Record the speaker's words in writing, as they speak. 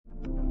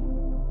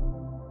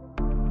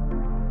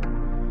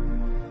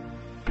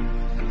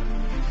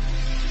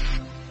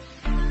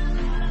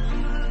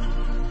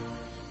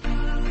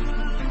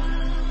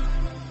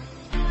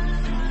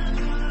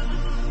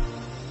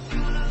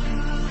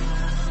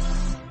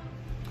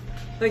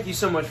Thank you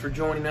so much for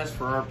joining us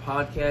for our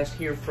podcast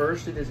Here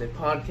First. It is a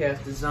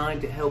podcast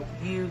designed to help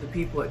you, the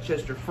people at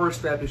Chester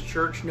First Baptist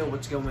Church, know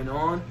what's going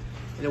on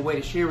and a way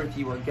to share with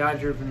you our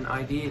God-driven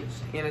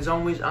ideas. And as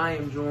always, I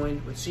am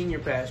joined with Senior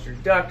Pastor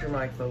Dr.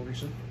 Mike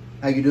Fogerson.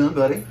 How you doing,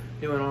 buddy?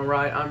 Doing all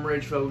right. I'm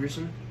Reg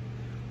Fogerson.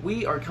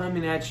 We are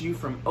coming at you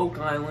from Oak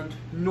Island,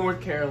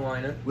 North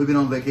Carolina. We've been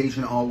on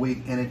vacation all week,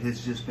 and it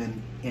has just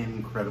been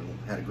incredible.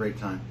 Had a great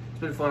time.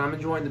 It's been fun. I'm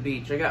enjoying the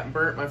beach. I got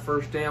burnt my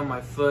first day on my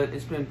foot.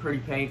 It's been pretty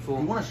painful.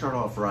 You want to start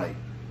off right.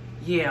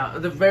 Yeah,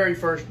 the very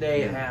first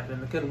day it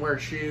happened. I couldn't wear a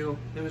shoe.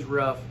 It was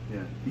rough.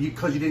 Yeah,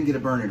 because you didn't get a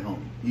burn at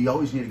home. You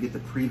always need to get the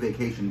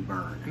pre-vacation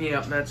burn.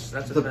 Yeah, that's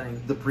a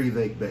thing. The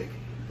pre-vake bake.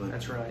 But,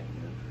 that's right.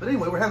 Yeah. But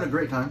anyway, we're having a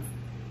great time.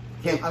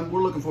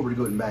 We're looking forward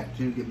to getting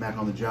back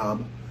on the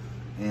job,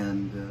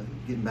 and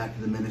getting back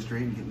to the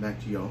ministry and getting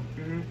back to y'all.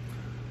 Mm-hmm.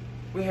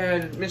 We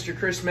had Mr.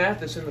 Chris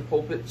Mathis in the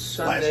pulpit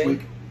Sunday. Last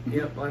week.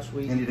 Yep, last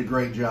week. And he did a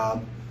great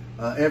job.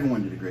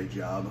 Everyone did a great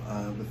job.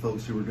 The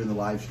folks who were doing the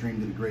live stream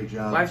did a great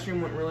job. Live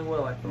stream went really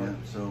well, I thought. Yeah,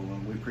 so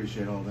we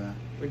appreciate all that.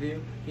 We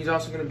do. He's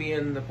also going to be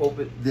in the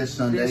pulpit this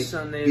Sunday.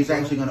 He's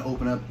actually going to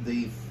open up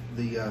the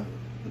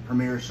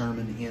premiere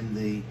sermon in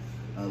the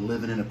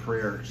Living in a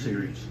Prayer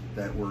series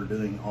that we're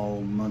doing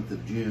all month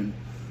of June.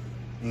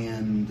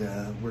 And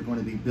we're going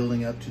to be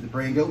building up to the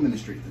Pray and Go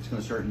ministry that's going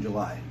to start in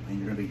July. And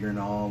you're going to be hearing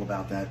all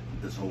about that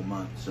this whole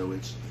month. So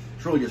it's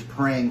really just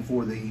praying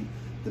for the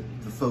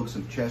folks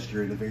of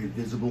Chester in a very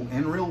visible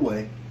and real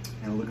way.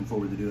 And we're looking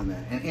forward to doing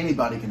that. And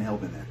anybody can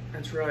help in that.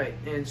 That's right.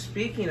 And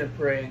speaking of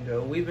Pray and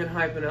Go, we've been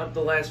hyping up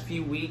the last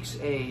few weeks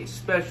a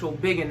special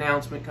big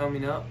announcement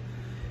coming up.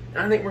 And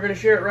I think we're going to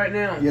share it right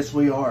now. Yes,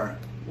 we are.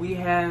 We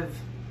have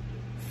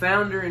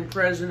founder and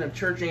president of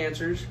Church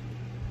Answers,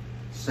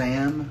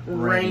 Sam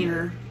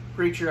Rainer,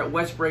 preacher at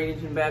West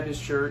Bradenton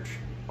Baptist Church.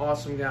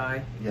 Awesome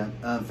guy.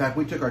 Yeah. In fact,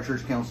 we took our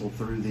church council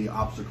through the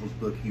obstacles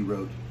book he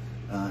wrote,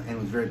 and it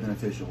was very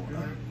beneficial.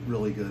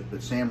 Really good.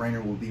 But Sam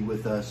Rainer will be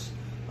with us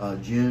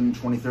June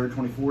 23rd,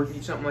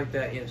 24th. Something like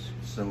that, yes.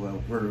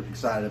 So we're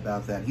excited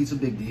about that. He's a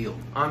big deal.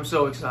 I'm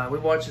so excited. We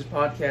watch his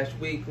podcast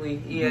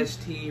weekly,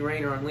 EST,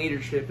 Rainer on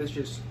Leadership.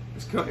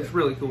 It's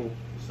really cool.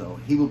 So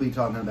he will be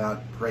talking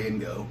about Pray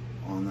and Go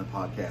on the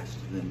podcast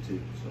then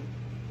too. So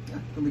yeah,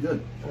 it's going to be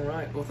good. All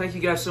right. Well, thank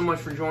you guys so much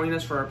for joining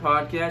us for our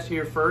podcast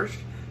Here First.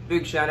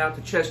 Big shout out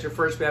to Chester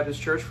First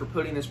Baptist Church for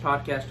putting this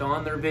podcast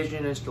on. Their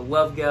vision is to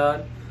love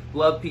God,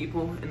 love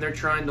people, and they're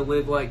trying to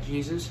live like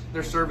Jesus.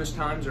 Their service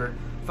times are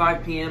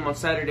 5 p.m. on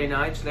Saturday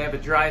nights. They have a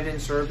drive-in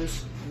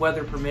service,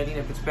 weather permitting.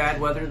 If it's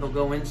bad weather, they'll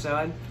go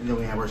inside. And then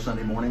we have our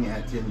Sunday morning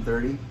at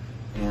 10:30.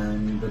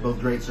 And they're both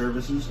great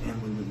services,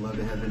 and we would love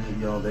to have any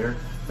of y'all there.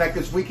 In fact,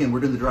 this weekend we're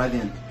doing the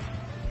drive-in.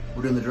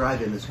 We're doing the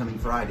drive-in this coming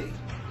Friday.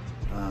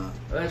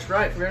 That's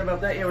right. Forgot about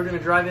that. Yeah, we're doing a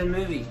drive-in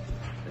movie.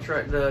 That's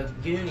right. The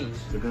Goonies.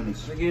 The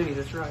Goonies. The Goonies.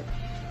 That's right.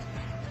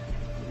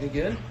 You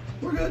good?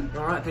 We're good.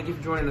 All right. Thank you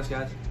for joining us,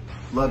 guys.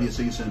 Love you.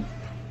 See you soon.